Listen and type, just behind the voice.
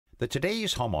The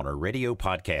Today's Homeowner radio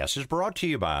podcast is brought to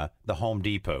you by the Home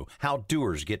Depot, how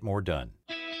doers get more done.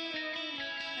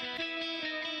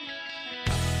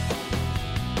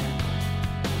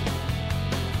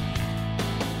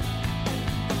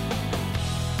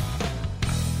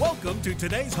 Welcome to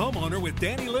Today's Homeowner with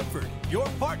Danny Lipford, your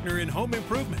partner in home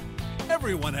improvement.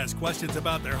 Everyone has questions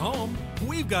about their home.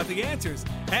 We've got the answers,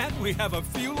 and we have a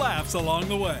few laughs along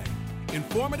the way.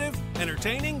 Informative,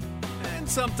 entertaining, and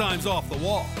sometimes off the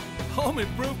wall. Home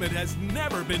improvement has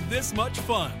never been this much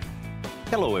fun.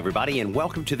 Hello, everybody, and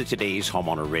welcome to the Today's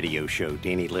Homeowner radio show.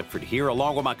 Danny Lipford here,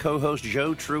 along with my co-host,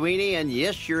 Joe Truini. And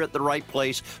yes, you're at the right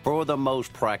place for the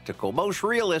most practical, most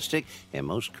realistic, and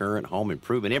most current home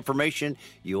improvement information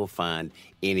you'll find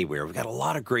anywhere. We've got a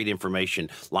lot of great information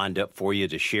lined up for you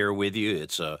to share with you.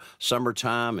 It's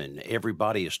summertime, and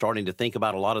everybody is starting to think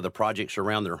about a lot of the projects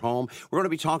around their home. We're going to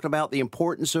be talking about the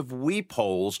importance of weep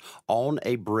holes on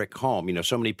a brick home. You know,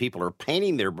 so many people are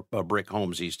painting their brick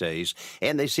homes these days,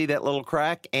 and they see that little crack,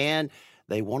 and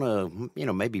they want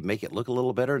to, maybe make it look a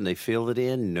little better, and they fill it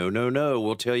in. No.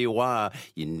 We'll tell you why.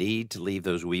 You need to leave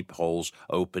those weep holes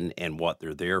open and what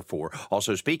they're there for.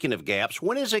 Also, speaking of gaps,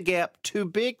 when is a gap too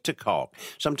big to caulk?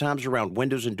 Sometimes around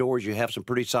windows and doors, you have some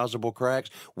pretty sizable cracks.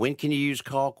 When can you use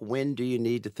caulk? When do you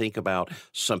need to think about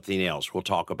something else? We'll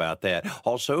talk about that.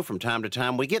 Also, from time to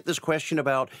time, we get this question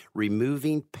about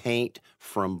removing paint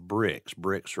from bricks.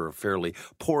 Bricks are a fairly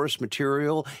porous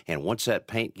material, and once that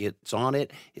paint gets on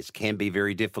it, it can be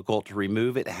very difficult to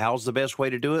remove it. How's the best way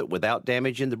to do it without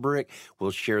damaging the brick? We'll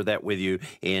share that with you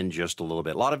in just a little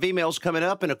bit. A lot of emails coming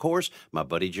up, and of course, my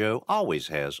buddy Joe always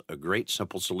has a great,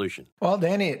 simple solution. Well,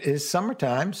 Danny, it is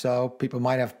summertime, so people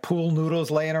might have pool noodles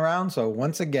laying around. So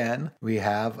once again, we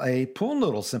have a pool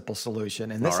noodle simple solution,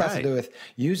 and this has to do with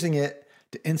using it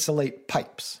to insulate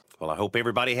pipes. Well, I hope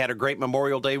everybody had a great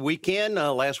Memorial Day weekend.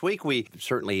 Last week, we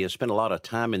certainly spent a lot of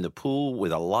time in the pool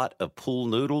with a lot of pool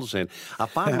noodles, and I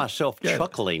find myself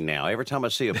chuckling now. Every time I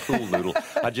see a pool noodle,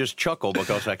 I just chuckle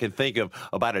because I can think of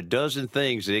about a dozen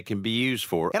things that it can be used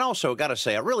for. And also, got to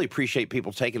say, I really appreciate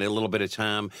people taking a little bit of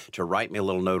time to write me a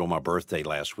little note on my birthday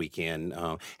last weekend.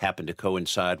 Happened to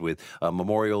coincide with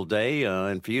Memorial Day,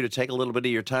 and for you to take a little bit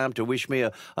of your time to wish me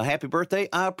a happy birthday,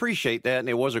 I appreciate that, and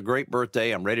it was a great birthday.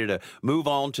 I'm ready to move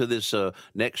on to this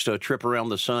next trip around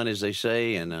the sun, as they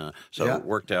say, and it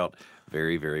worked out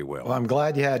very, very well. Well, I'm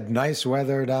glad you had nice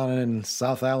weather down in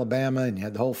South Alabama, and you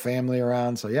had the whole family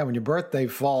around. So, when your birthday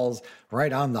falls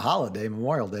right on the holiday,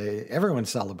 Memorial Day,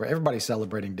 everybody's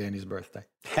celebrating Danny's birthday.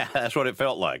 That's what it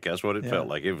felt like. Felt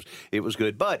like. It was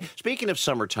good. But speaking of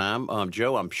summertime,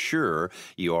 Joe, I'm sure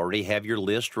you already have your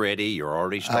list ready. You're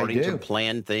already starting to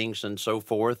plan things and so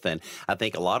forth. And I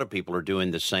think a lot of people are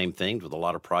doing the same thing with a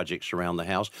lot of projects around the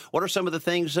house. What are some of the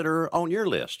things that are on your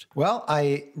list? Well,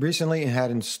 I recently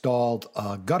had installed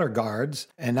gutter guards,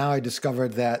 and now I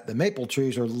discovered that the maple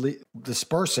trees are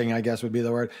dispersing, I guess would be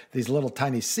the word, these little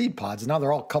tiny seed pods. Now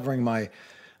they're all covering my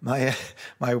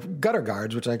gutter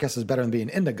guards, which I guess is better than being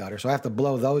in the gutter. So I have to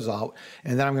blow those out.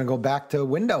 And then I'm going to go back to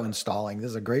window installing.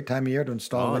 This is a great time of year to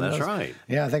install windows. Oh, that's right.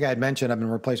 Yeah, I think I had mentioned I've been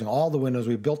replacing all the windows.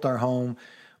 We built our home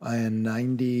in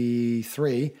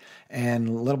 93,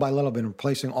 and little by little I've been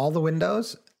replacing all the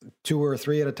windows, 2 or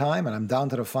 3 at a time, and I'm down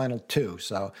to the final 2.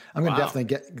 So I'm going to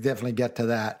definitely get to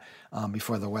that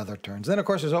before the weather turns. Then, of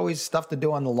course, there's always stuff to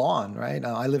do on the lawn, right?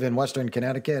 I live in Western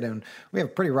Connecticut, and we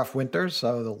have pretty rough winters,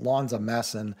 so the lawn's a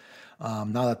mess. And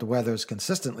now that the weather is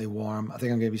consistently warm, I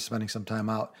think I'm going to be spending some time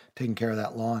out taking care of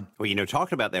that lawn. Well,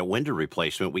 talking about that window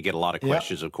replacement, we get a lot of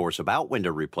questions, of course, about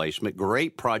window replacement.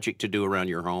 Great project to do around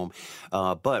your home.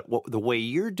 But the way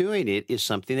you're doing it is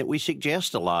something that we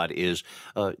suggest a lot is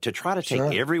to try to take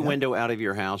every window out of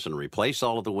your house and replace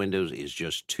all of the windows is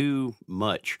just too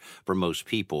much for most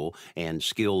people, and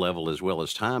skill level as well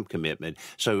as time commitment.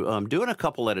 So doing a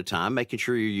couple at a time, making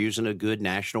sure you're using a good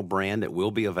national brand that will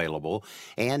be available,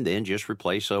 and then just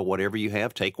replace whatever you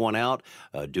have. Take one out,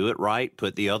 do it right,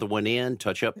 put the other one in,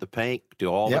 touch up the paint, do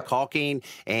all the caulking,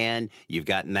 and you've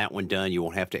gotten that one done. You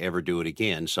won't have to ever do it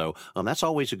again. So that's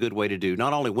always a good way to do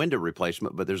not only window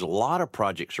replacement, but there's a lot of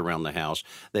projects around the house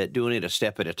that doing it a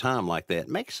step at a time like that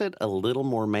makes it a little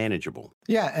more manageable.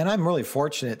 Yeah, and I'm really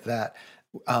fortunate that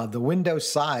the window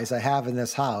size I have in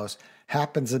this house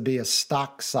happens to be a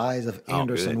stock size of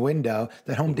Anderson window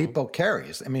that Home Depot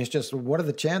carries. I mean, it's just, what are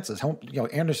the chances?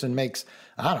 Anderson makes,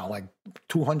 I don't know, like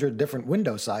 200 different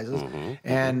window sizes.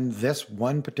 And this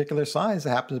one particular size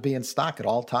happens to be in stock at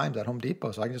all times at Home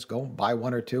Depot. So I can just go buy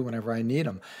one or two whenever I need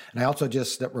them. And I also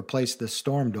just replaced the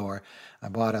storm door. I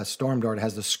bought a storm door that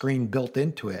has the screen built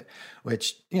into it,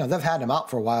 which, they've had them out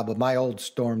for a while, but my old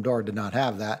storm door did not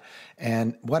have that.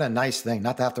 And what a nice thing,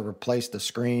 not to have to replace the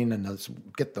screen and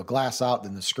get the glass out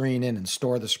and the screen in and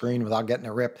store the screen without getting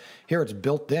it ripped. Here it's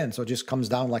built in, so it just comes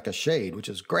down like a shade, which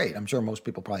is great. I'm sure most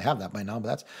people probably have that by now,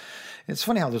 but it's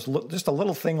funny how there's just a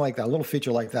little thing like that, a little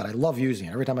feature like that. I love using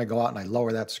it. Every time I go out and I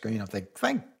lower that screen, I think,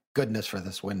 thank goodness for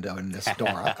this window in this door.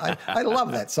 I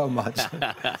love that so much.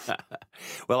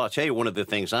 Well, I'll tell you, one of the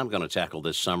things I'm going to tackle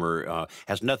this summer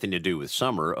has nothing to do with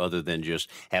summer other than just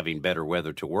having better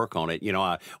weather to work on it.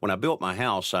 When I built my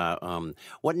house, I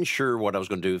wasn't sure what I was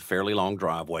going to do with a fairly long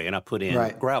driveway, and I put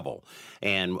in gravel.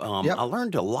 And I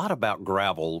learned a lot about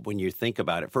gravel when you think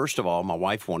about it. First of all, my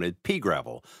wife wanted pea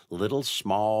gravel, little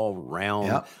small,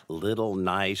 round, little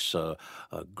nice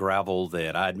gravel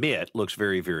that I admit looks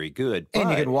very, very good. And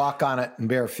you can walk on it in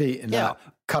bare feet and not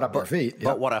cut up our feet.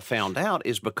 But what I found out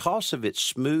is because of its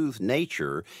smooth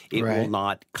nature, it will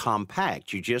not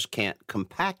compact. You just can't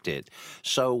compact it.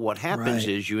 So what happens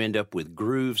is you end up with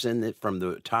grooves in it from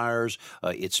the tires.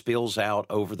 It spills out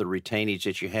over the retainage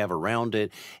that you have around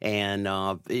it, and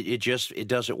it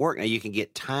doesn't work. Now, you can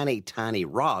get tiny, tiny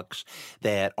rocks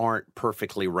that aren't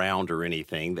perfectly round or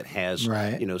anything, that has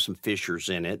some fissures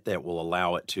in it that will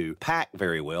allow it to pack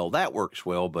very well. That works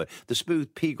well, but the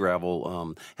smooth pea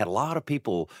gravel had a lot of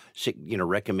people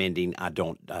recommending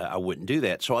I wouldn't do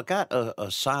that. So I got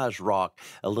a size rock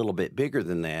a little bit bigger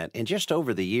than that, and just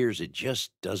over the years, it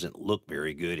just doesn't look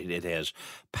very good. It has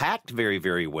packed very,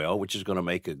 very well, which is going to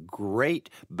make a great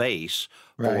base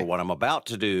for what I'm about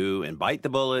to do and bite the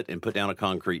bullet and put down a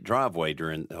concrete driveway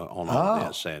on all of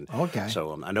this. And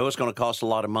so I know it's going to cost a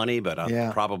lot of money, but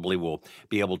I probably will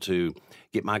be able to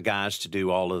get my guys to do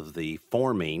all of the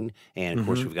forming. And, of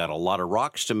course, we've got a lot of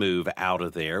rocks to move out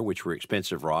of there, which were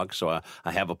expensive rocks, so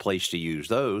I have a place to use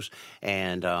those.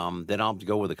 And then I'll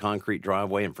go with a concrete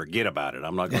driveway and forget about it.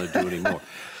 I'm not going to do it anymore.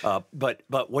 But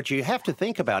what you have to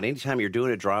think about anytime you're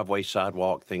doing a driveway,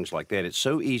 sidewalk, things like that, it's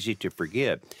so easy to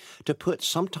forget to put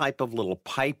some type of little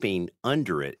piping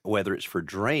under it, whether it's for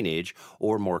drainage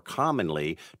or more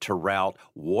commonly to route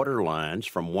water lines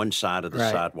from one side of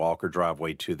the sidewalk or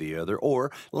driveway to the other,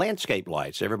 or landscape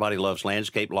lights. Everybody loves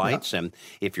landscape lights, and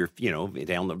if you're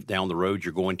down the road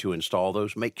you're going to install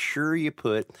those, make sure you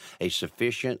put a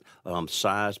sufficient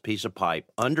size piece of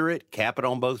pipe under it, cap it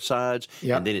on both sides,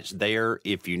 and then it's there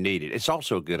if you need it. It's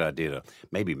also a good idea to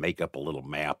maybe make up a little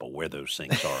map of where those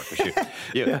things are. 'Cause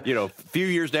a few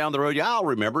years down the road, I'll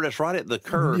remember. It's right at the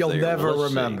curve. You'll never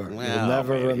remember. Well, you'll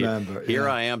never remember. Here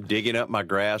I am digging up my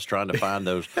grass trying to find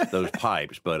those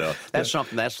pipes. But that's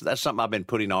something I've been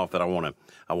putting off that I want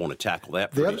to tackle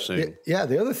that pretty soon.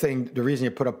 The other thing, the reason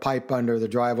you put a pipe under the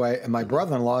driveway, and my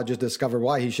brother-in-law just discovered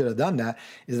why he should have done that,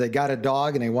 is they got a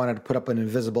dog and they wanted to put up an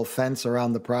invisible fence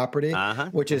around the property,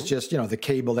 which is just the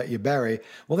cable that you bury.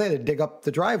 Well, they had to dig up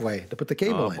the driveway to put the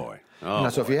cable in. Boy.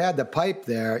 So if you had the pipe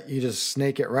there, you just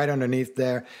snake it right underneath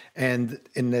there, and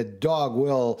the dog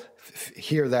will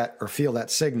hear that or feel that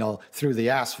signal through the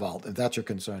asphalt, if that's your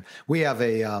concern. We have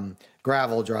a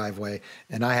gravel driveway,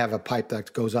 and I have a pipe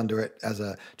that goes under it as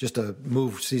just to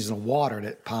move seasonal water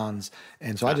that ponds,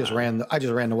 and so I just ran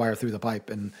the wire through the pipe,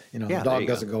 and the dog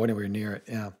doesn't go anywhere near it.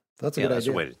 Yeah, that's a good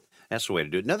idea. That's the way to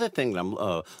do it. Another thing that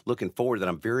I'm looking forward, that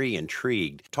I'm very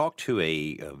intrigued, talked to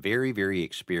a very, very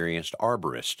experienced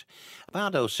arborist.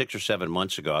 About 6 or 7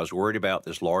 months ago, I was worried about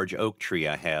this large oak tree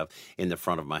I have in the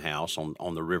front of my house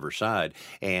on the riverside,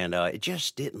 and it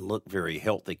just didn't look very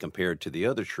healthy compared to the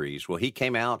other trees. Well, he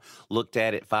came out, looked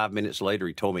at it. 5 minutes later,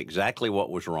 he told me exactly what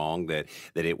was wrong, that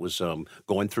it was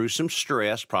going through some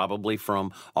stress, probably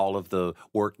from all of the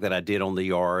work that I did on the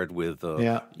yard with,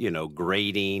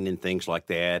 grading and things like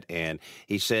that. And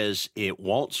he says it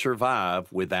won't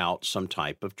survive without some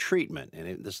type of treatment.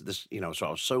 And so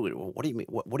I was what do you mean?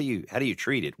 How do you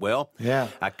treat it? Well,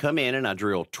 I come in and I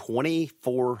drill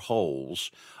 24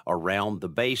 holes around the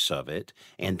base of it.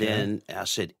 And then I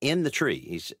said, in the tree.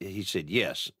 He said,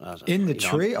 yes. In the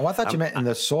tree? I thought you meant in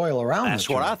the soil around the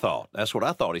tree. That's what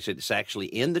I thought. He said, it's actually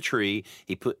in the tree.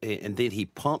 And then he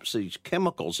pumps these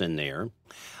chemicals in there.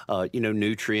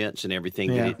 nutrients and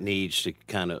everything that it needs to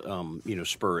kind of,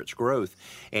 spur its growth.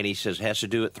 And he says has to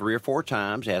do it 3 or 4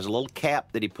 times. Has a little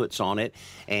cap that he puts on it.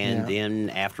 And then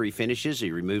after he finishes,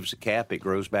 he removes the cap. It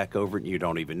grows back over it, and you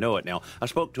don't even know it. Now, I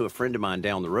spoke to a friend of mine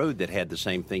down the road that had the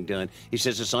same thing done. He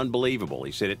says it's unbelievable.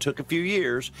 He said it took a few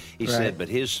years. He said, but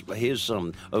his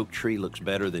oak tree looks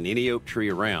better than any oak tree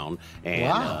around.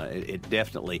 And it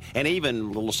definitely, and even a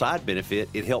little side benefit,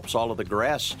 it helps all of the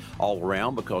grass all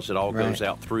around because it all goes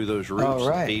out through those roots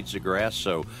and feeds the grass.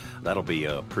 So that'll be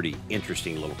a pretty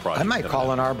interesting little project. I might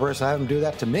call an arborist and have him do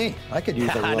that to me. I could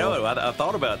use a little. I know. I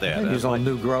thought about that. I could use a little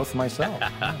new growth myself.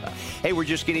 Hey, we're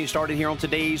just getting started here on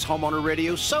today's Homeowner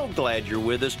Radio. So glad you're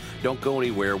with us. Don't go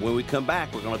anywhere. When we come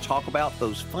back, we're going to talk about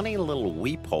those funny little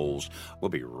weep holes. We'll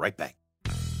be right back.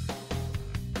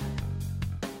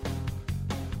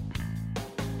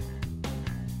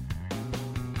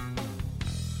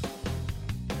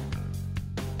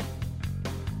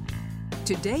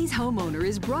 Today's Homeowner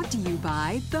is brought to you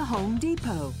by The Home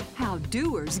Depot. How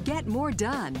doers get more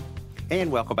done.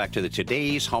 And welcome back to the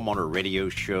Today's Homeowner Radio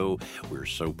Show. We're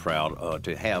so proud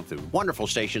to have the wonderful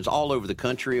stations all over the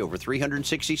country, over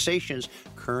 360 stations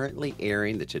currently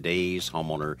airing the Today's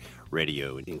Homeowner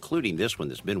Radio, including this one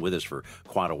that's been with us for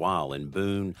quite a while in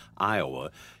Boone,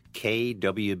 Iowa.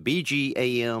 KWBG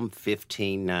AM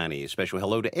 1590. A special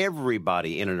hello to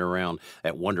everybody in and around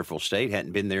that wonderful state.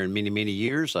 Hadn't been there in many, many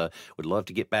years. Would love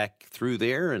to get back through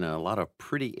there and a lot of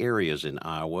pretty areas in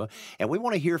Iowa. And we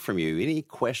want to hear from you. Any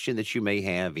question that you may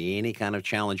have, any kind of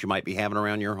challenge you might be having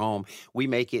around your home, we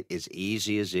make it as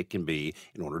easy as it can be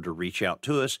in order to reach out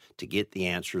to us to get the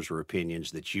answers or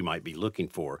opinions that you might be looking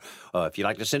for. If you'd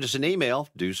like to send us an email,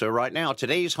 do so right now.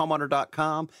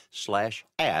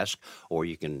 todayshomeowner.com/ask, or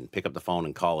you can pick up the phone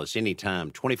and call us anytime,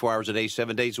 24 hours a day,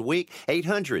 7 days a week,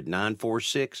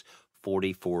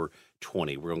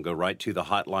 800-946-4420. We're going to go right to the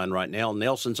hotline right now.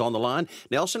 Nelson's on the line.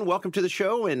 Nelson, welcome to the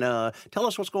show, and tell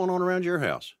us what's going on around your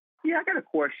house. Yeah, I got a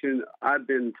question. I've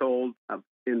been told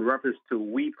in reference to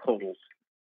weep holes.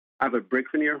 I have a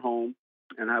brick veneer home,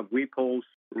 and I have weep holes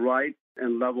right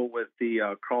and level with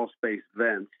the crawl space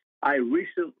vents. I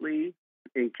recently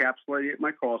encapsulated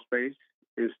my crawl space,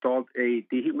 installed a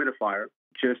dehumidifier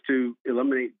just to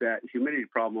eliminate that humidity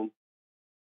problem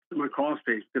in my crawl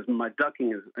space because my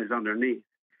ducting is underneath.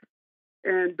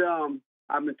 And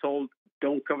I've been told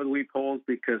don't cover the weep holes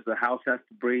because the house has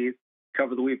to breathe,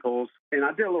 cover the weep holes. And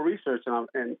I did a little research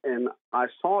and I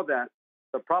saw that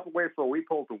the proper way for a weep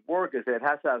hole to work is that it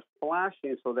has to have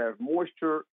flashing so that if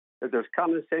moisture, if there's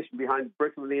condensation behind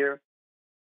brick veneer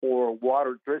or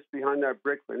water drips behind that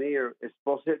brick veneer, it's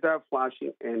supposed to hit that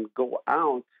flashing and go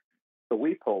out the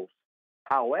weep holes.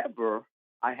 However,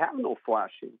 I have no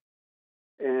flashing.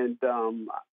 And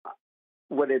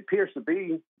what it appears to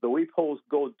be, the weep holes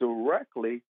go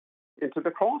directly into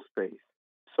the crawl space.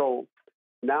 So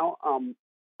now I'm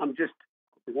just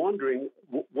wondering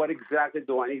what exactly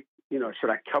do I need? Should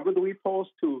I cover the weep holes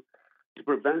to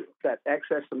prevent that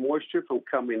excess of moisture from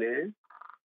coming in?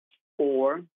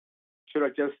 Or should I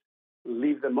just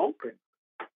leave them open?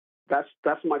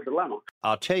 That's my dilemma.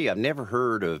 I'll tell you, I've never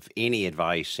heard of any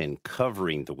advice in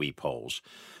covering the weep holes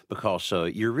because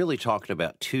you're really talking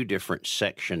about 2 different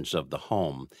sections of the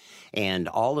home, and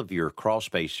all of your crawl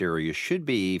space area should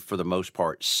be, for the most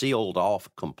part, sealed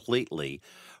off completely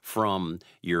from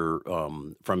your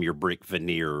brick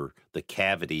veneer, the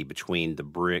cavity between the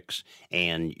bricks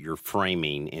and your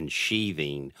framing and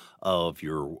sheathing of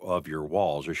your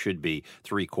walls. There should be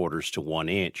 3/4 to 1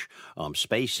 inch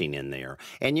spacing in there,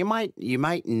 and you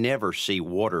might never see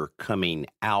water coming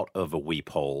out of a weep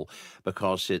hole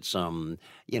because it's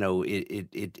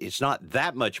it's not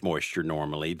that much moisture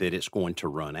normally that it's going to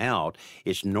run out.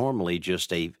 It's normally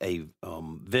just a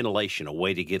ventilation, a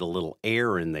way to get a little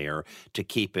air in there to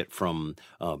keep it from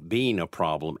being a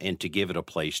problem and to give it a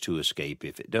place to escape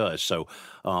if it does. So,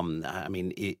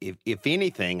 if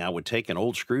anything, I would take an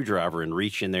old screwdriver and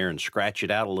reach in there and scratch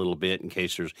it out a little bit in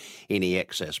case there's any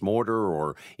excess mortar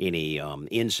or any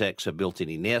insects have built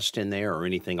any nest in there or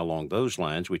anything along those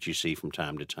lines, which you see from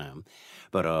time to time.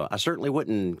 But I certainly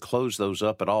wouldn't close those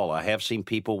up at all. I have seen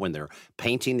people when they're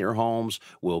painting their homes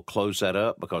will close that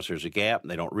up because there's a gap and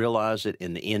they don't realize it,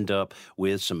 and they end up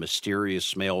with some mysterious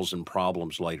smells and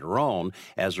problems later on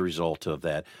as a result of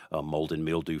that mold and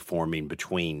mildew forming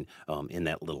between in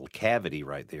that little cavity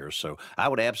right there. So I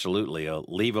would absolutely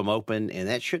leave them open, and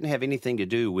that shouldn't have anything to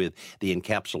do with the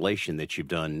encapsulation that you've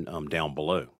done down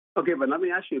below. Okay, but let me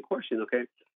ask you a question, okay?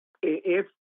 If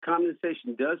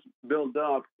condensation does build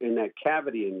up in that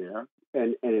cavity in there,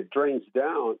 and it drains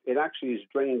down, it actually is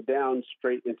draining down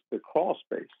straight into the crawl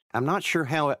space. I'm not sure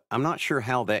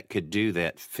how that could do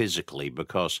that physically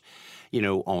because,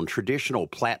 on traditional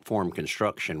platform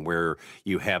construction where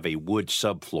you have a wood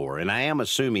subfloor, and I am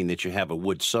assuming that you have a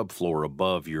wood subfloor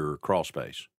above your crawl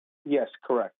space. Yes,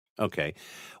 correct. Okay.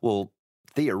 Well,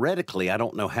 theoretically, I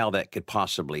don't know how that could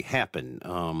possibly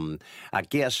happen. I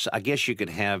guess you could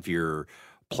have your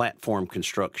platform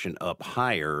construction up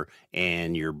higher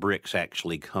and your bricks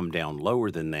actually come down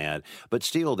lower than that. But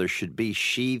still, there should be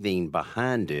sheathing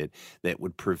behind it that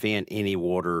would prevent any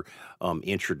water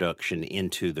introduction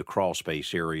into the crawl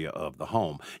space area of the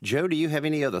home. Joe, do you have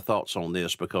any other thoughts on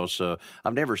this? Because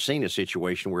I've never seen a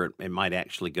situation where it might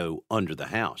actually go under the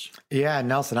house. Yeah,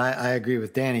 Nelson, I agree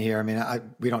with Danny here. I mean,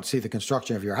 we don't see the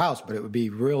construction of your house, but it would be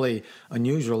really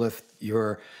unusual if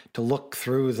you're to look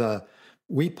through the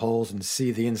weep holes and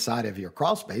see the inside of your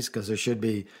crawl space, because there should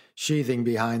be sheathing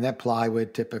behind that,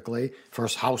 plywood typically,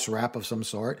 first house wrap of some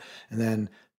sort, and then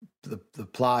the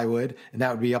plywood, and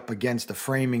that would be up against the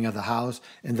framing of the house,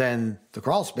 and then the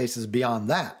crawl space is beyond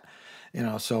that.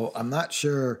 So I'm not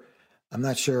sure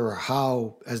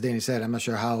how, as Danny said, I'm not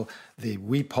sure how the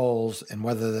weep holes and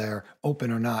whether they're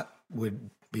open or not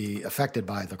would be affected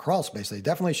by the crawl space. They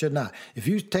definitely should not. If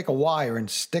you take a wire and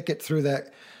stick it through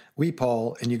that weep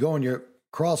hole and you go in your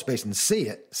crawl space and see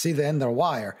the end of the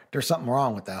wire, there's something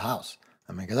wrong with that house.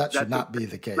 I mean, because that should not be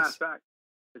the case. As a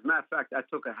matter of fact, I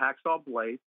took a hacksaw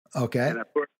blade, okay, and I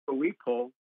put a weep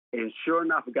hole, and sure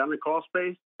enough, I got in the crawl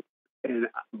space, and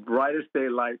bright as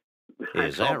daylight.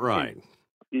 Is that right?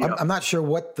 Yeah. I'm not sure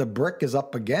what the brick is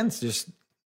up against.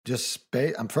 Just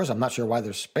space. I'm not sure why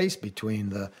there's space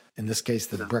between in this case,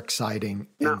 the brick siding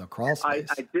and the crawl space.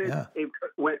 I did. Yeah.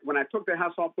 When I took the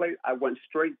hacksaw blade, I went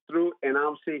straight through, and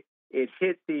obviously it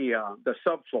hit the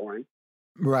subflooring.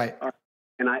 Right.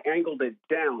 And I angled it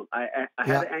down. I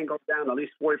had to angle it down at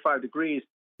least 45 degrees.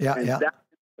 Yeah, and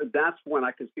that's when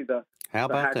I could see the. How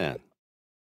about that?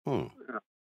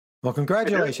 Well,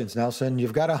 congratulations, Nelson.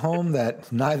 You've got a home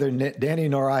that neither Danny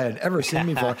nor I had ever seen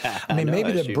before. I mean,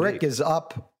 maybe the brick is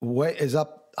up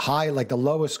high, like the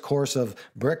lowest course of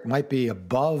brick might be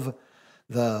above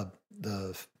the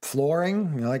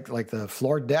flooring, like the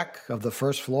floor deck of the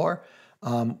first floor,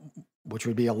 which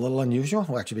would be a little unusual.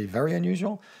 Well, actually, be very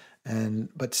unusual.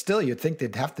 But still, you'd think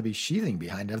there'd have to be sheathing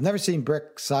behind it. I've never seen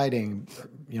brick siding,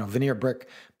 veneer brick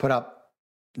put up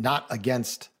not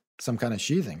against some kind of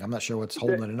sheathing. I'm not sure what's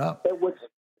holding it up.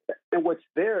 And what's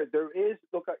there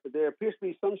appears to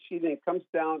be some sheathing that comes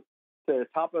down to the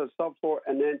top of the subfloor,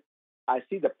 and then I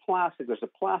see the plastic. There's a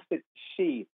plastic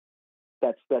sheath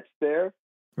that's there.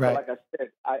 Right. But like I said,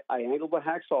 I angled the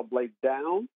hacksaw blade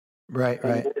down. Right.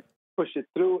 Push it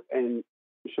through, and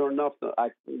sure enough,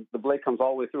 the blade comes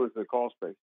all the way through into the crawl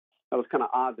space. That was kind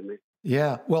of odd to me.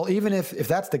 Yeah. Well, even if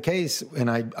that's the case, and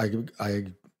I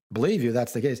believe you,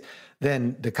 that's the case,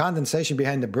 then the condensation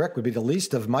behind the brick would be the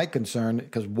least of my concern,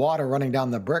 because water running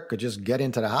down the brick could just get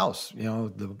into the house.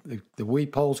 The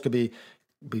weep holes could be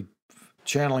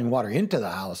channeling water into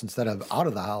the house instead of out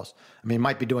of the house. I mean, it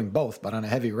might be doing both, but on a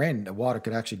heavy rain, the water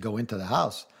could actually go into the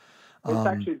house.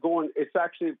 It's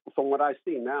actually, from what I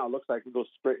see now, it looks like it goes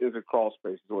straight into the crawl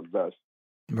space is what it does.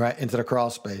 Right, into the crawl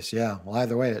space, yeah. Well,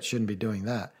 either way, it shouldn't be doing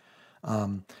that.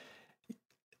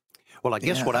 Well, I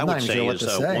guess what I would say is,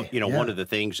 one of the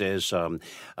things is,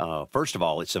 first of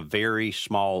all, it's a very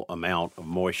small amount of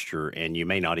moisture, and you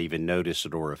may not even notice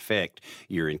it or affect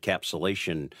your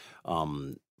encapsulation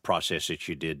process that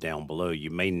you did down below. You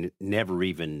may never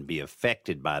even be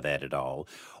affected by that at all.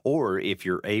 Or if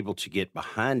you're able to get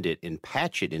behind it and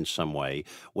patch it in some way,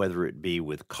 whether it be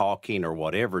with caulking or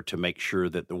whatever, to make sure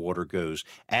that the water goes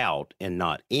out and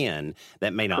not in,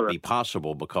 that may not be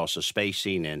possible because of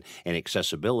spacing and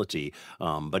accessibility.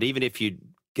 But even if you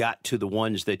got to the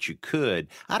ones that you could,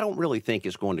 I don't really think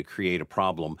it's going to create a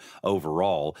problem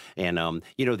overall. And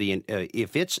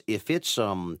if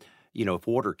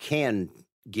water can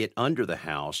get under the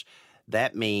house,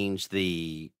 that means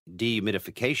the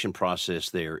dehumidification process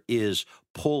there is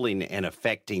pulling and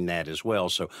affecting that as well.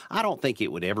 So I don't think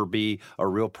it would ever be a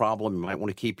real problem. You might want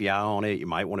to keep your eye on it. You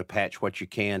might want to patch what you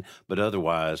can, but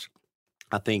otherwise,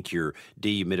 I think your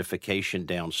dehumidification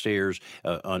downstairs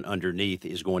underneath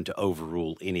is going to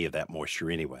overrule any of that moisture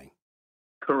anyway.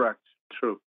 Correct.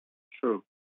 True.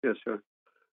 Yes, sir.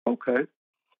 Okay.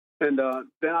 And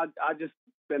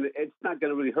then it's not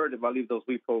going to really hurt if I leave those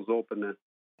weep holes open then.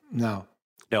 No.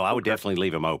 No, I would definitely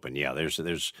leave them open. Yeah,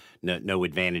 there's no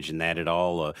advantage in that at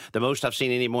all. The most I've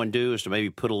seen anyone do is to maybe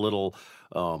put a little,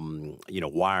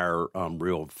 wire,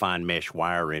 real fine mesh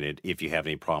wire in it if you have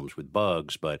any problems with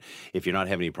bugs. But if you're not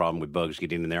having any problem with bugs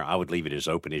getting in there, I would leave it as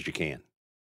open as you can.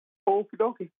 Okie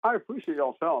dokie. I appreciate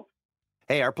y'all's help.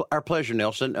 Hey, our pleasure,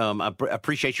 Nelson. I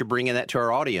appreciate you bringing that to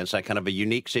our audience. That kind of a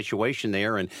unique situation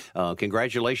there, and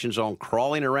congratulations on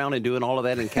crawling around and doing all of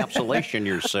that encapsulation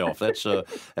yourself.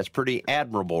 That's pretty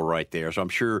admirable right there. So I'm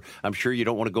sure you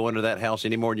don't want to go into that house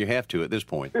any more than you have to at this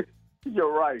point.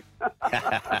 You're right.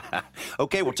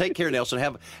 Okay, well, take care, Nelson.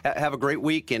 Have a great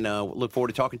week, and look forward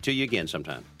to talking to you again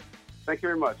sometime. Thank you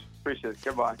very much. Appreciate it.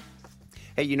 Goodbye.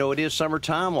 Hey, it is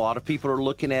summertime. A lot of people are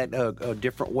looking at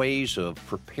different ways of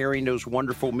preparing those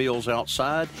wonderful meals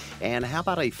outside. And how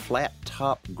about a flat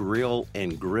top grill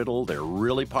and griddle? They're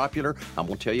really popular. I'm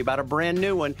going to tell you about a brand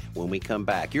new one when we come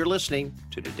back. You're listening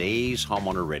to today's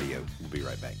Homeowner Radio. We'll be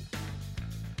right back.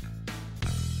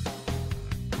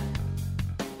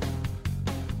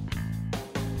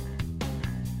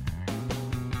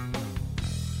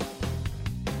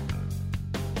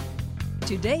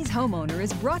 Today's Homeowner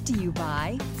is brought to you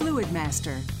by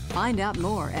Fluidmaster. Find out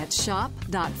more at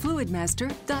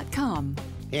shop.fluidmaster.com.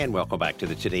 And welcome back to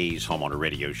the Today's Homeowner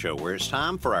Radio Show, where it's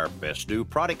time for our Best New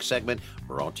Product segment,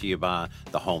 brought to you by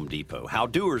the Home Depot. How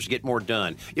doers get more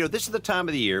done. This is the time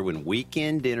of the year when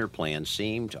weekend dinner plans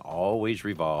seem to always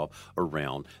revolve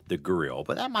around the grill,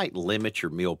 but that might limit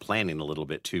your meal planning a little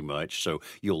bit too much, so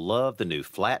you'll love the new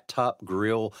flat top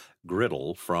griddle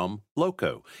from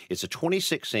Loco. It's a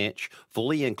 26-inch,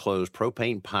 fully enclosed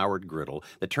propane-powered griddle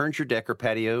that turns your deck or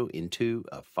patio into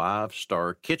a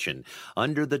 5-star kitchen.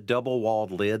 Under the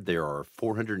double-walled lid, there are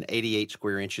 488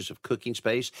 square inches of cooking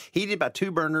space, heated by 2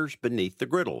 burners beneath the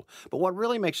griddle. But what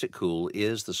really makes it cool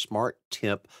is the smart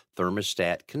temp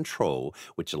thermostat control,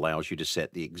 which allows you to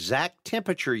set the exact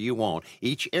temperature you want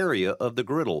each area of the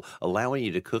griddle, allowing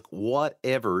you to cook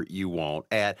whatever you want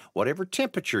at whatever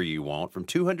temperature you want, from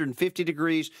 250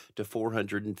 degrees to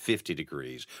 450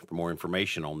 degrees. For more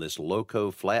information on this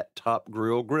Loco flat top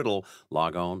griddle,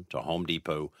 log on to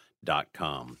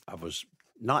homedepot.com. I was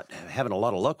not having a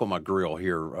lot of luck on my grill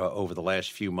here over the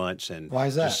last few months, and why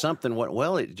is that? Just something went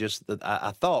well. I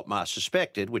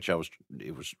suspected,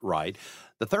 it was right.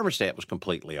 The thermostat was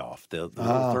completely off. The little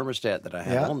thermostat that I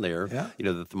had on there,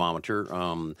 the thermometer.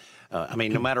 No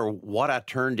matter what I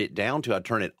turned it down to, I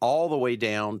turned it all the way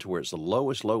down to where it's the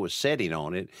lowest setting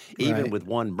on it, even with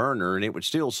one burner, and it would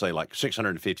still say like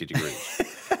 650 degrees.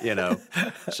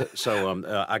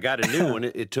 So I got a new one.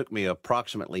 It took me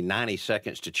approximately 90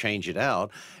 seconds to change it out,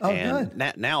 and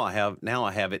now I have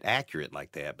it accurate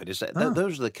like that. But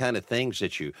those are the kind of things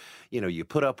that you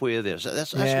put up with.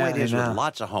 That's the way it is with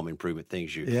lots of home improvement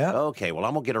things. Okay, well,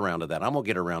 I'm gonna get around to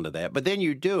that. But then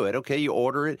you do it. Okay, you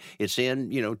order it. It's in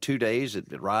 2 days.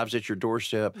 It arrives at your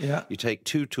doorstep. Yeah. You take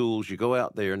 2 tools. You go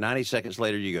out there. 90 seconds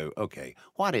later, you go, okay,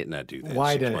 why didn't I do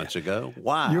that 6 months ago?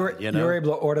 Why? You were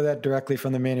able to order that directly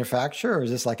from the manufacturer, or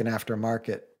is this like an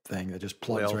aftermarket thing that just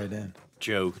plugs right in?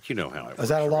 Joe, you know how it works. Is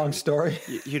that a long story?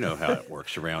 You know how it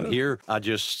works around here. I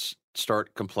just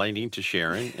start complaining to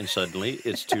Sharon, and suddenly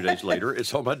it's 2 days later,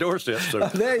 it's on my doorstep. So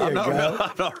there you go.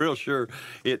 I'm not real sure.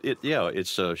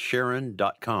 It's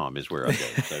Sharon.com is where I go.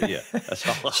 So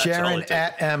that's all. Sharon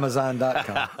at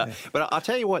Amazon.com. But I'll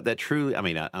tell you what, that truly,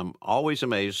 I'm always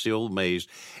still amazed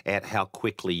at how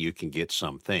quickly you can get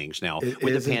some things. Now,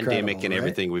 with the pandemic and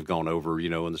everything we've gone over,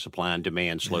 and the supply and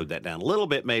demand slowed that down a little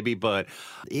bit maybe, but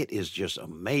it is just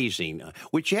amazing,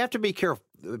 which you have to be careful.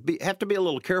 Have to be a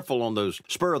little careful on those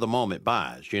spur of the moment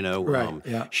buys,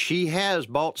 Right. She has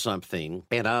bought something,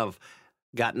 and I've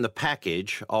gotten the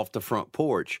package off the front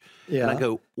porch. Yeah. And I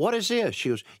go, what is this? She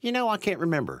goes, I can't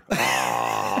remember.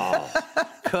 Oh,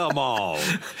 come on.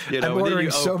 I'm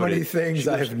ordering so many things,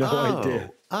 I have no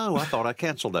idea. Oh, I thought I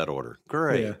canceled that order.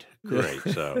 Great.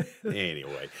 So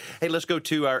anyway, hey, let's go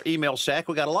to our email sack.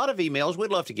 We got a lot of emails. We'd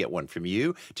love to get one from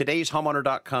you. Today's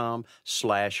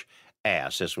homeowner.com/ask.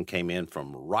 This one came in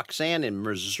from Roxanne in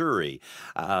Missouri.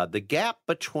 The gap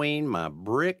between my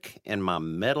brick and my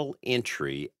metal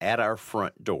entry at our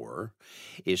front door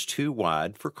is too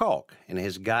wide for caulk and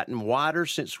has gotten wider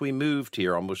since we moved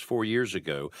here almost 4 years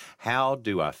ago. How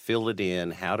do I fill it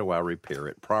in? How do I repair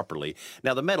it properly?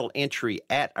 Now, the metal entry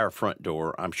at our front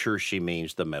door, I'm sure she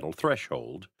means the metal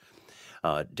threshold.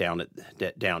 down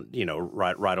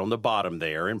right on the bottom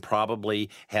there, and probably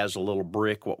has a little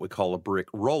brick, what we call a brick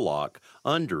roll-lock,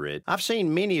 under it. I've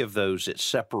seen many of those that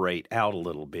separate out a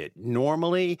little bit.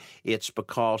 Normally, it's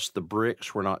because the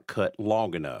bricks were not cut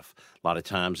long enough. A lot of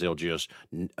times they'll just,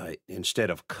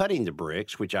 instead of cutting the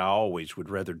bricks, which I always would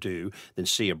rather do than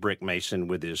see a brick mason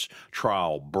with his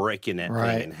trowel breaking that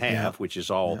thing in half, which is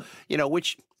all,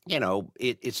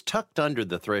 it's tucked under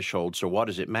the threshold. So what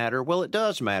does it matter? Well, it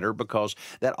does matter because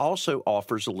that also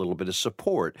offers a little bit of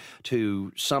support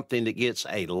to something that gets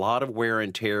a lot of wear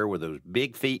and tear with those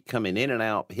big feet coming in and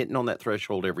out, hitting on that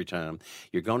threshold every time.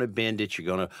 You're going to bend it. You're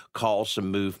going to cause some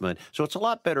movement. So it's a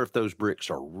lot better if those bricks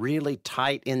are really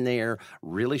tight in there,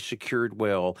 really secured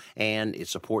well, and it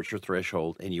supports your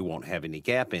threshold and you won't have any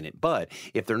gap in it. But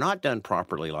if they're not done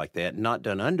properly like that, not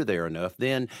done under there enough,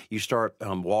 then you start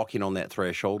walking on that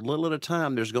threshold little at a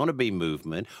time. There's going to be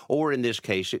movement, or in this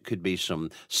case, it could be some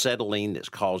settling that's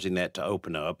causing that to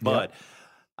open up. But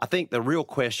I think the real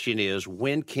question is,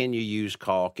 when can you use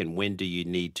caulk and when do you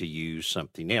need to use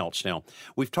something else? Now,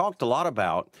 we've talked a lot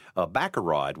about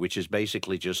back-a-rod, which is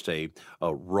basically just a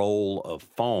roll of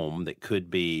foam that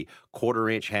could be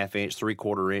 1/4 inch, 1/2 inch,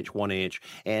 3/4 inch, 1 inch,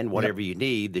 and whatever you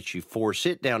need, that you force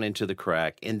it down into the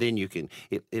crack, and then you can,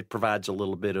 it provides a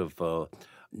little bit of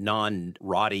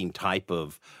non-rotting type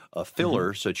of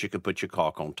filler so that you can put your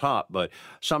caulk on top. But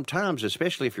sometimes,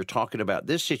 especially if you're talking about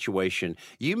this situation,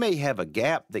 you may have a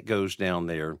gap that goes down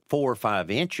there 4 or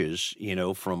 5 inches,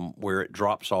 from where it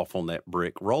drops off on that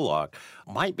brick roll-lock.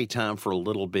 Might be time for a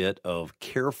little bit of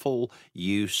careful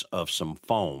use of some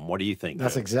foam. What do you think?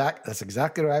 That's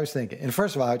exactly what I was thinking. And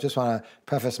first of all, I just want to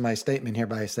preface my statement here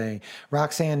by saying,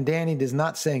 Roxanne, Danny is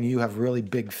not saying you have really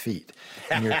big feet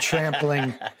and you're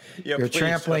trampling,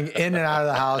 trampling in and out of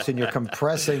the house and you're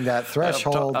compressing that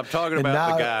threshold. I'm talking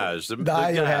about the guys. Now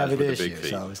you have an issue,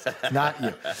 so it's not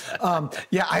you.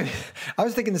 I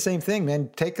was thinking the same thing, man.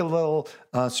 Take a little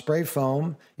spray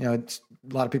foam.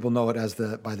 A lot of people know it as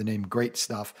by the name Great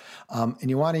Stuff. And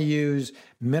you want to use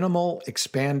minimal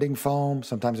expanding foam.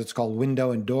 Sometimes it's called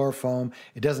window and door foam.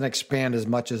 It doesn't expand as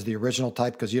much as the original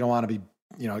type because you don't want to be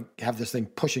have this thing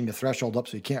pushing the threshold up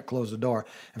so you can't close the door.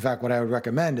 In fact, what I would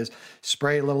recommend is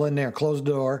spray a little in there, close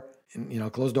the door,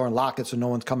 and, close the door and lock it so no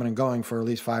one's coming and going for at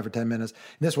least 5 or 10 minutes.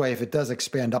 And this way, if it does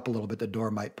expand up a little bit, the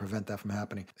door might prevent that from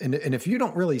happening. And if you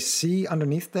don't really see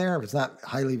underneath there, if it's not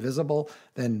highly visible,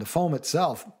 then the foam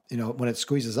itself, when it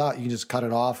squeezes out, you can just cut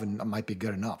it off and it might be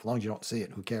good enough. As long as you don't see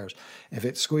it, who cares? If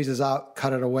it squeezes out,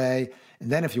 cut it away.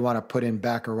 And then if you want to put in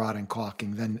back-a-rod and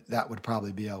caulking, then that would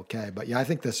probably be okay. But yeah, I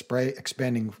think the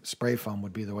expanding spray foam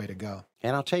would be the way to go.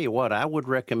 And I'll tell you what, I would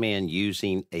recommend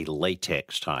using a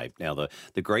latex type. Now,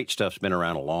 the Great Stuff's been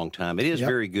around a long time. It is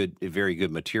very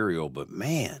good material, but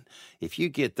man, if you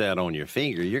get that on your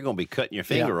finger, you're going to be cutting your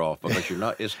finger off because you're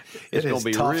not. It's going to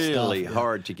be really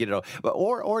hard to get it off. But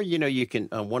or you can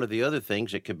one of the other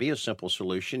things, it could be a simple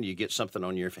solution. You get something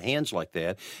on your hands like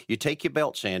that. You take your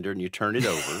belt sander and you turn it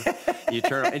over. You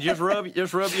turn and just rub your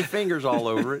fingers all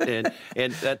over it,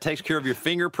 and that takes care of your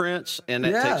fingerprints, and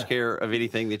that takes care of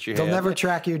anything that you have. They'll never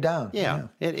track you down. Yeah.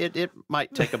 It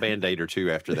might take a Band-Aid or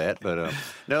two after that, but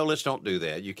no, let's don't do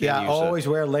that. You can't use always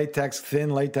wear thin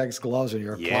latex gloves when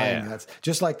you're applying. That's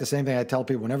just like the same thing I tell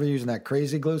people whenever you're using that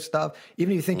crazy glue stuff.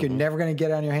 Even if you think you're never going to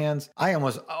get it on your hands, I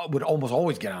would almost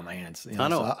always get on my hands. I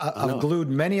know. So I've glued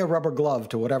many a rubber glove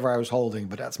to whatever I was holding,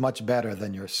 but that's much better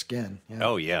than your skin.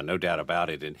 Oh yeah, no doubt about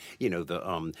it. And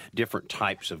the different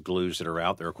types of glues that are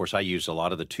out there. Of course, I use a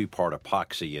lot of the 2-part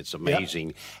epoxy. It's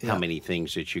amazing how many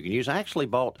things that you can use. I actually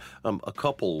bought a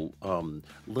couple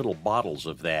little bottles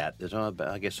of that.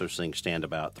 I guess those things stand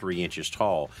about 3 inches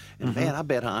tall. And man, I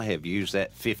bet I have used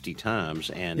that 50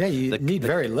 times. And you need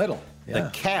very little.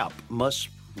 The cap must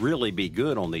really be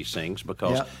good on these things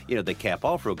because they cap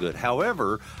off real good.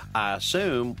 However, I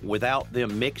assume without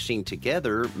them mixing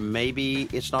together, maybe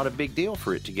it's not a big deal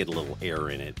for it to get a little air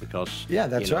in it because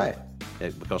that's right.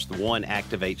 Because the one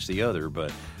activates the other.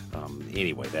 But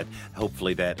anyway,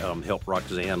 hopefully that helped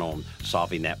Roxanne on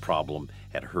solving that problem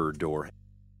at her door.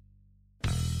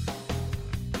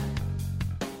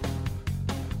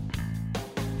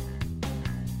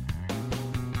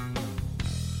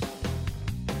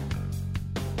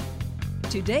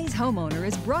 Today's Homeowner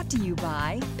is brought to you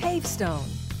by Pavestone,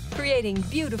 creating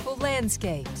beautiful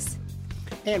landscapes.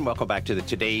 And welcome back to the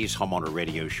Today's Homeowner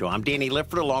Radio Show. I'm Danny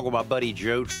Lifford along with my buddy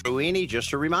Joe Truini.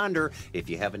 Just a reminder, if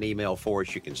you have an email for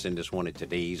us, you can send us one at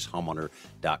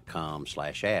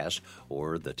today'shomeowner.com/ask,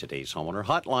 or the Today's Homeowner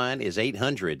hotline is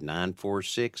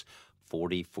 800-946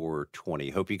 4420.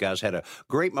 Hope you guys had a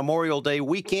great Memorial Day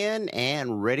weekend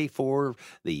and ready for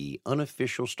the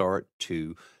unofficial start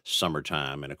to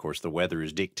summertime. And of course, the weather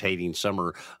is dictating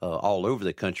summer all over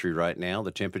the country right now.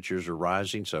 The temperatures are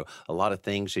rising, so a lot of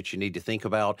things that you need to think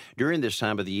about during this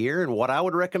time of the year. And what I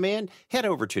would recommend, head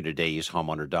over to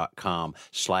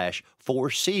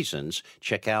todayshomeowner.com/4seasons.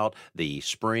 Check out the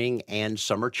spring and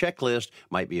summer checklist.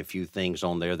 Might be a few things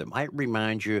on there that might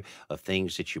remind you of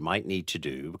things that you might need to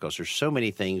do, because there's so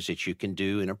many things that you can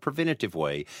do in a preventative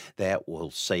way that will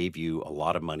save you a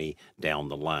lot of money down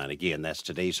the line. Again, that's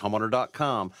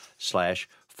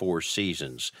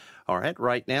todayshomeowner.com/4seasons. All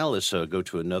right now, let's go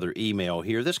to another email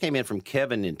here. This came in from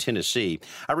Kevin in Tennessee.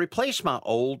 I replaced my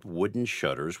old wooden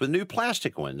shutters with new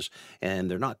plastic ones,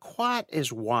 and they're not quite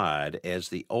as wide as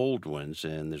the old ones,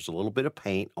 and there's a little bit of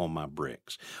paint on my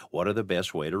bricks. What are the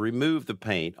best way to remove the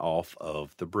paint off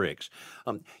of the bricks?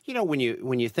 When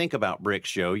you think about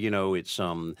bricks, Joe, it's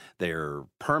they're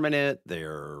permanent,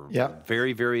 they're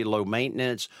very, very low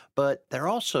maintenance, but they're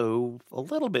also a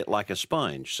little bit like a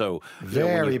sponge. So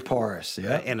very porous,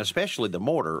 and especially the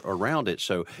mortar around it.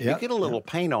 So you get a little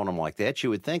paint on them like that,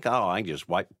 you would think, I can just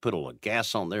put a little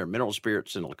gas on there, mineral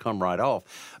spirits, and it'll come right off.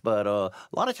 But a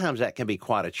lot of times that can be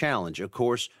quite a challenge. Of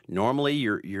course, normally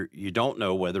you don't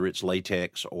know whether it's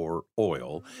latex or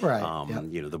oil. Right.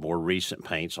 The more recent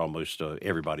paints, almost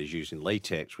everybody's using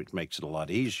latex, which makes it a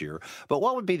lot easier. But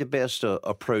what would be the best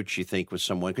approach, you think, with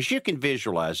someone? Because you can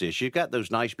visualize this. You've got those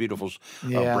nice, beautiful,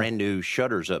 brand new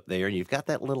shutters up there, and you've got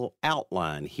that little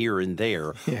outline here and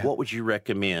there. Yeah. What would you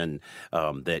recommend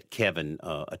that Kevin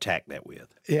attack that with?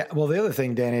 Yeah, well, the other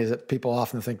thing, Danny, is that people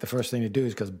often think the first thing to do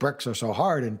is, because bricks are so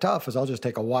hard and tough, is I'll just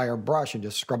take a wire brush and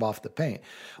just scrub off the paint.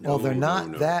 Well, they're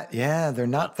not that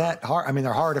hard. I mean,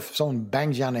 they're hard if someone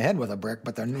bangs you on the head with a brick,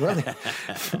 but they're really,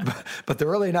 but they're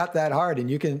really not that hard. And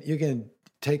you can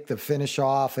take the finish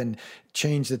off and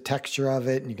change the texture of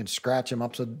it, and you can scratch them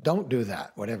up. So don't do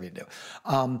that, whatever you do.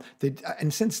 And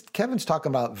since Kevin's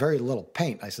talking about very little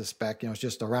paint, I suspect, it's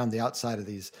just around the outside of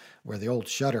these where the old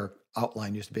shutter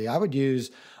outline used to be, I would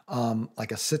use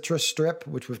like a citrus strip,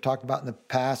 which we've talked about in the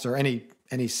past, or any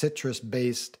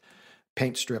citrus-based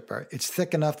paint stripper. It's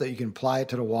thick enough that you can apply it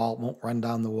to the wall, it won't run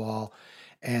down the wall.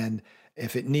 And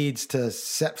if it needs to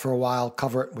set for a while,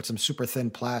 cover it with some super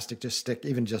thin plastic, just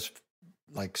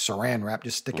like saran wrap,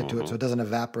 just stick it to it so it doesn't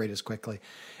evaporate as quickly.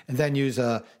 And then use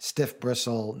a stiff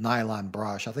bristle nylon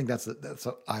brush. I think that's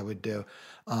what I would do.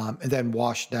 And then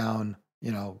wash down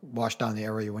the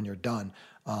area when you're done.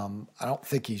 I don't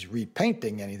think he's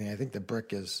repainting anything. I think the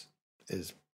brick is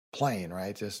plain,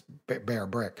 right? Just bare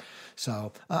brick.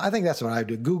 So I think that's what I would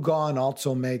do. Goo Gone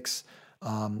also makes,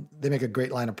 they make a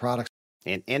great line of products.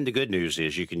 And the good news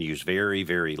is you can use very,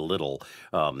 very little.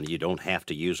 You don't have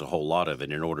to use a whole lot of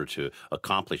it in order to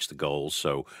accomplish the goals.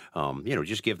 So,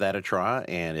 just give that a try.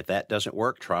 And if that doesn't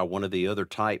work, try one of the other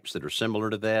types that are similar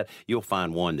to that. You'll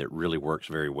find one that really works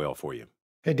very well for you.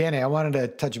 Hey, Danny, I wanted to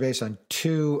touch base on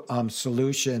two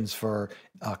solutions for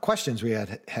questions we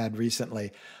had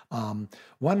recently.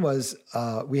 One was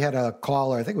we had a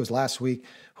caller, I think it was last week,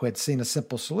 who had seen a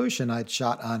simple solution I'd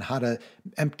shot on how to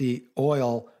empty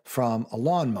oil from a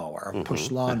lawnmower, a push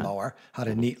lawnmower, how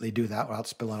to neatly do that without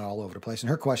spilling it all over the place. And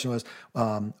her question was,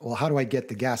 how do I get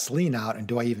the gasoline out, and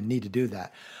do I even need to do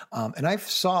that? And I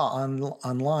saw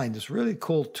online this really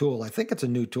cool tool. I think it's a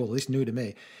new tool, at least new to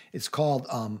me. It's called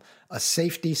a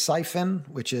safety siphon,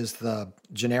 which is the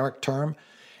generic term.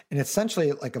 And it's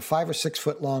essentially like a 5 or 6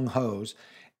 foot long hose.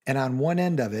 And on one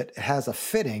end of it, it has a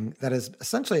fitting that is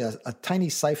essentially a tiny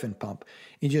siphon pump.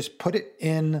 You just put it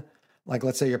in, like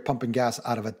let's say you're pumping gas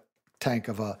out of a tank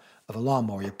of a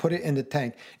lawnmower. You put it in the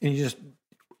tank and you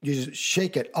just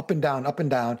shake it up and down.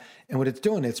 And what it's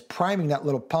doing, it's priming that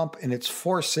little pump, and it's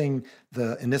forcing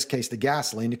in this case, the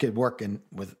gasoline. You could work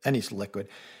with any liquid.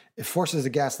 It forces the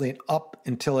gasoline up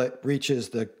until it reaches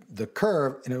the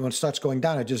curve, and when it starts going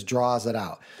down, it just draws it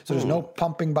out. So there's no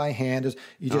pumping by hand.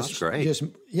 That's great.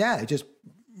 You just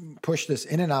push this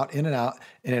in and out, and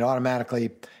it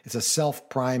automatically, it's a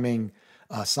self-priming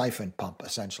siphon pump,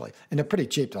 essentially. And they're pretty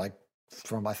cheap. They're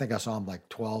I think I saw them like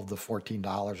 $12 to $14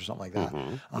 or something like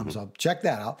that. So check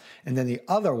that out. And then the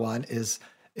other one is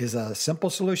a simple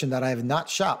solution that I have not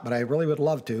shopped, but I really would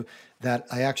love to, that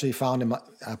I actually found in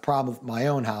a problem with my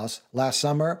own house last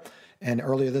summer. And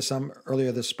earlier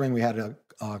this spring, we had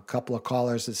a couple of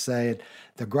callers that said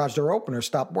the garage door opener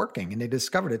stopped working, and they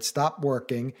discovered it stopped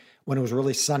working when it was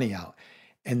really sunny out.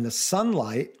 And the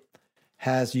sunlight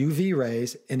has UV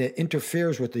rays, and it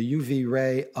interferes with the UV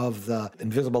ray of the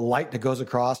invisible light that goes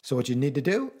across. So what you need to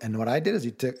do, and what I did is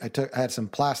I had some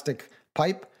plastic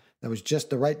pipe, that was just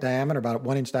the right diameter, about a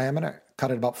 1-inch diameter, cut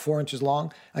it about 4 inches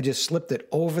long. I just slipped it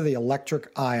over the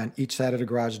electric eye on each side of the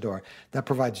garage door. That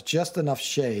provides just enough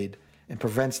shade and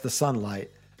prevents the sunlight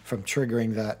from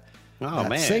triggering that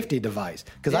safety device.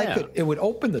 Because it would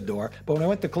open the door, but when I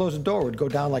went to close the door, it would go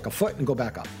down like a foot and go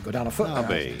back up. Go down a foot.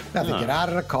 Nothing. Get out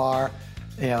of the car.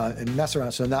 And mess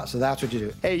around. So that's what you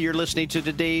do. Hey, you're listening to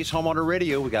today's Homeowner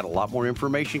Radio. We got a lot more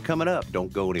information coming up.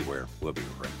 Don't go anywhere. We'll be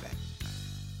right back.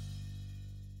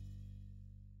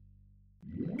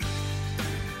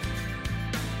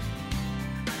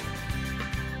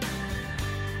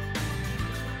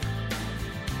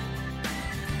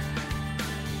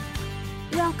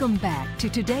 Welcome back to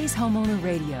today's Homeowner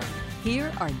Radio.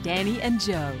 Here are Danny and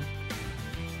Joe.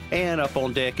 And up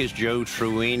on deck is Joe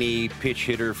Truini, pitch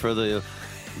hitter for the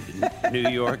New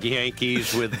York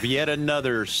Yankees, with yet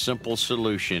another simple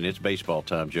solution. It's baseball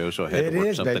time, Joe, so I had to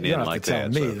work something in like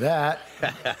that. You don't have to tell me that.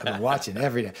 I've been watching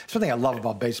every day. That's one thing I love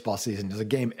about baseball season. There's a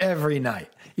game every night.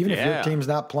 Even if your team's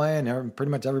not playing, pretty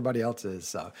much everybody else is.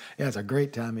 So, it's a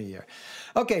great time of year.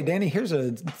 Okay, Danny, here's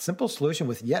a simple solution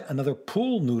with yet another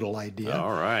pool noodle idea.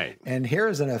 All right. And here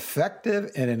is an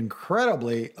effective and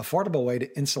incredibly affordable way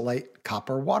to insulate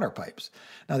copper water pipes.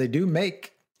 Now, they do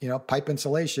make pipe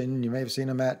insulation. You may have seen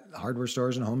them at hardware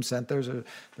stores and home centers.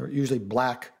 They're usually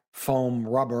black foam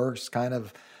rubber, kind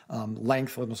of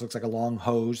length, almost looks like a long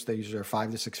hose. They usually are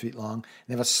 5 to 6 feet long.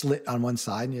 They have a slit on one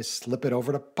side, and you slip it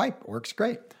over the pipe. It works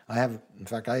great. In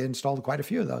fact, I installed quite a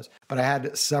few of those. But I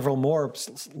had several more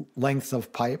lengths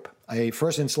of pipe. I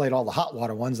first insulated all the hot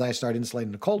water ones, then I started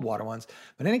insulating the cold water ones.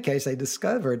 But in any case, I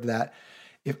discovered that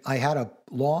if I had a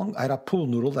pool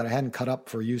noodle that I hadn't cut up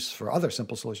for use for other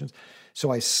simple solutions. So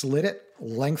I slid it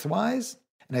lengthwise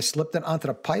and I slipped it onto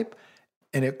the pipe,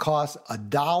 and it cost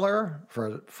 $1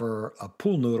 for a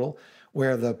pool noodle,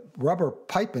 where the rubber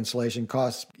pipe insulation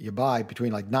costs you buy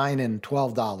between like $9 and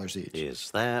 $12 each.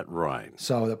 Is that right?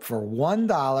 So for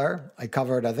 $1, I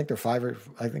covered, I think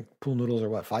pool noodles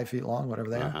are 5 feet long, whatever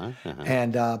they are.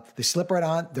 And they slip right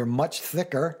on. They're much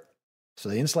thicker, so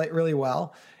they insulate really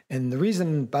well. And the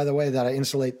reason, by the way, that I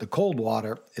insulate the cold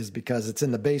water is because it's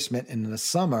in the basement, and in the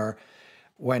summer,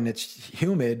 when it's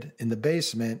humid in the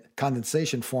basement,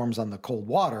 condensation forms on the cold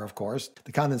water, of course.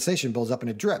 The condensation builds up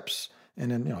and it drips, and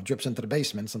then drips into the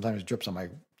basement. Sometimes it drips on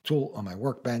my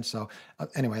workbench. So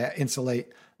anyway, I insulate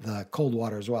the cold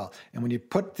water as well. And when you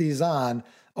put these on,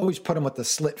 always put them with the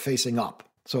slit facing up.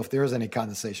 So if there is any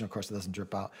condensation, of course, it doesn't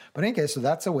drip out. But in any case, so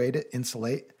that's a way to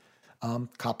insulate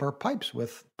copper pipes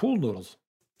with pool noodles.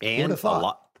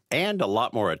 And a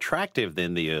lot more attractive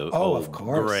than the of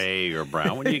course, gray or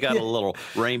brown when you got a little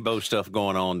rainbow stuff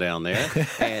going on down there.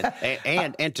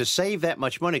 And to save that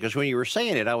much money, because when you were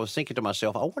saying it, I was thinking to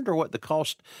myself, I wonder what the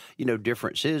cost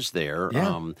difference is there.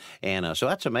 Yeah. So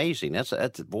that's amazing. That's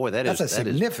a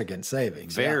significant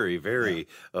savings. Very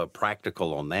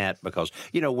practical on that, because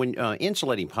when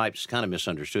insulating pipes is kind of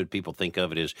misunderstood. People think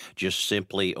of it as just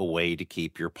simply a way to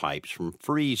keep your pipes from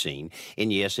freezing,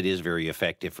 and yes, it is very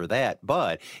effective for that,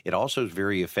 but it also is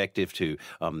very effective to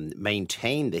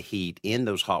maintain the heat in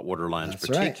those hot water lines,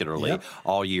 particularly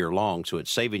all year long. So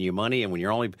it's saving you money, and when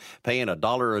you're only paying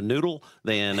 $1 a noodle,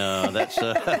 then that's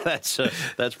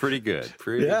pretty good.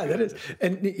 That is,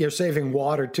 and you're saving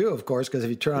water too, of course, because if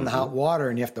you turn on the hot water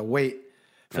and you have to wait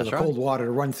for the cold water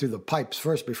to run through the pipes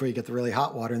first before you get the really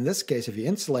hot water. In this case, if you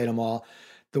insulate them all,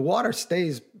 the water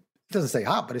stays. It doesn't stay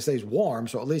hot, but it stays warm.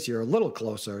 So at least you're a little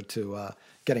closer to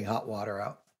getting hot water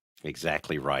out.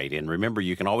 Exactly right. And remember,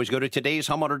 you can always go to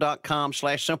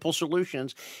todayshomeowner.com/simple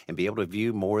solutions and be able to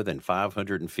view more than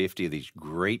 550 of these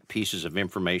great pieces of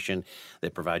information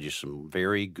that provide you some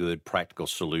very good practical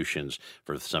solutions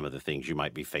for some of the things you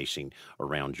might be facing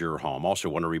around your home. Also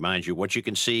want to remind you what you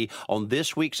can see on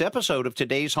this week's episode of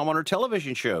today's Homeowner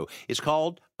television show. It's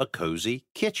called A Cozy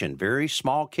Kitchen. Very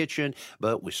small kitchen,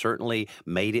 but we certainly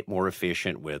made it more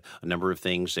efficient with a number of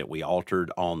things that we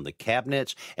altered on the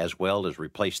cabinets, as well as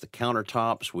replaced the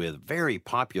countertops with very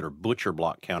popular butcher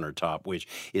block countertop, which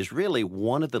is really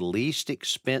one of the least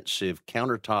expensive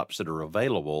countertops that are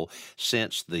available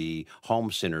since the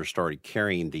home centers started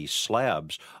carrying these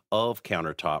slabs of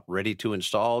countertop ready to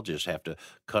install. Just have to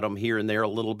cut them here and there a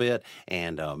little bit,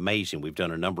 and amazing. We've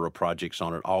done a number of projects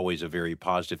on it. Always a very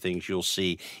positive things you'll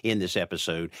see in this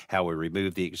episode, how we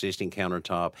removed the existing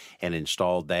countertop and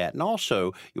installed that. And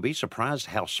also, you'll be surprised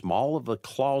how small of a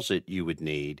closet you would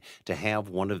need to have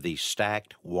one of these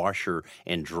stacked washer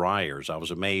and dryers. I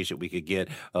was amazed that we could get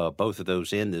both of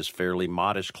those in this fairly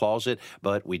modest closet,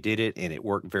 but we did it, and it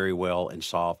worked very well and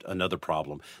solved another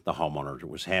problem the homeowner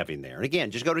was having there. And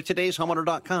again, just go to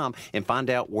todayshomeowner.com and find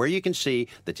out where you can see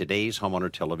the Today's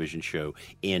Homeowner television show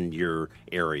in your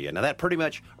area. Now, that pretty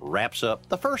much wraps up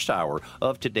the first hour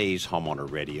of Today's Homeowner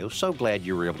Radio. So glad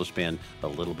you were able to spend a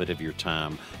little bit of your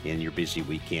time in your busy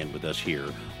weekend with us here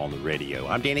on the radio.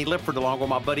 I'm Danny Lipford, along with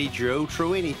my buddy Joe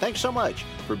Truini. Thanks so much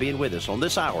for being with us on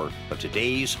this hour of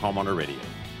Today's Homeowner Radio.